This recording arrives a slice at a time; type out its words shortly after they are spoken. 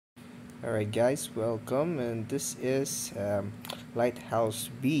Alright guys, welcome, and this is Lighthouse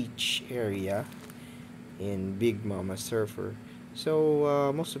Beach area in Bigmama server.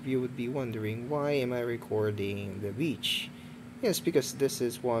 So most of you would be wondering, why am I recording the beach? Yes, because this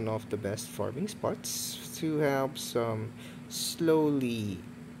is one of the best farming spots to have some slowly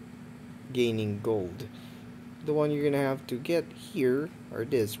gaining gold. The one you're gonna have to get here are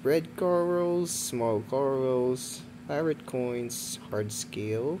this: red corals, small corals, pirate coins, hard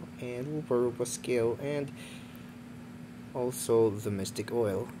scale, and Rupa scale, and also the mystic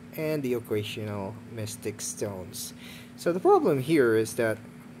oil and the occasional mystic stones. So the problem here is that,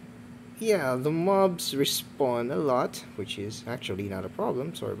 yeah, the mobs respawn a lot, which is actually not a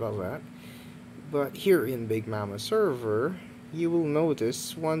problem, sorry about that. But here in Bigmama server, you will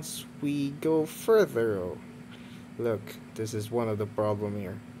notice once we go further. Look, this is one of the problem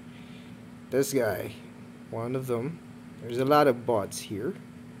here. This guy, one of them. There's a lot of bots here.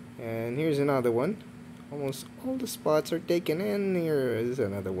 And here's another one. Almost all the spots are taken in. Here is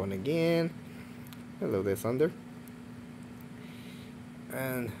another one again. Hello there, Thunder.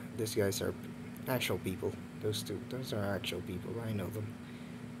 And these guys are actual people. Those two, those are actual people. I know them.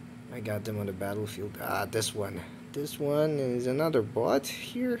 I got them on the battlefield. Ah, this one. This one is another bot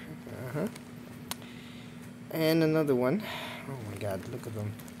here. And another one. Oh my god, look at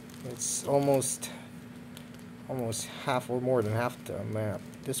them. It's almost half or more than half the map.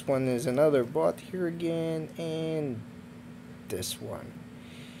 This one is another bot here again, and this one.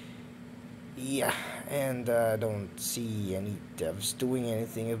 Yeah, and I don't see any devs doing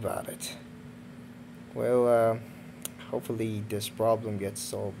anything about it. Well, hopefully this problem gets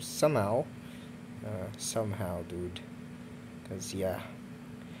solved somehow. Somehow, dude. Cause yeah,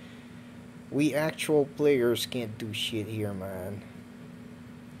 we actual players can't do shit here, man.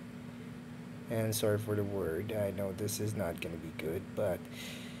 And sorry for the word, I know this is not gonna be good, but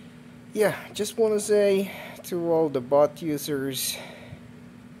yeah, just want to say to all the bot users,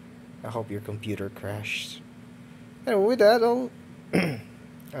 I hope your computer crashed. And with that, I'll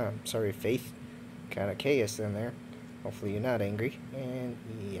sorry, Faith, kinda chaos in there. Hopefully you're not angry. And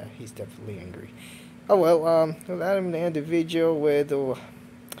yeah, he's definitely angry. Oh well, I'm gonna end the video with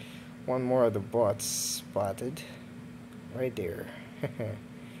one more of the bots spotted right there.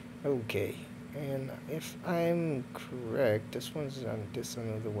 Okay, and if I'm correct, this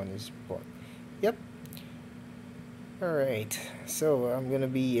another one is bot. Yep. Alright, so I'm gonna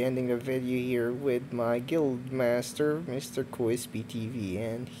be ending the video here with my guild master, Mr. Quiz BTV,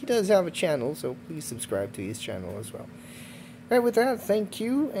 and he does have a channel, so please subscribe to his channel as well. Alright, with that, thank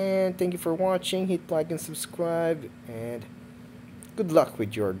you, and thank you for watching. Hit like and subscribe, and good luck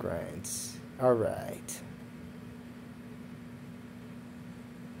with your grinds. Alright.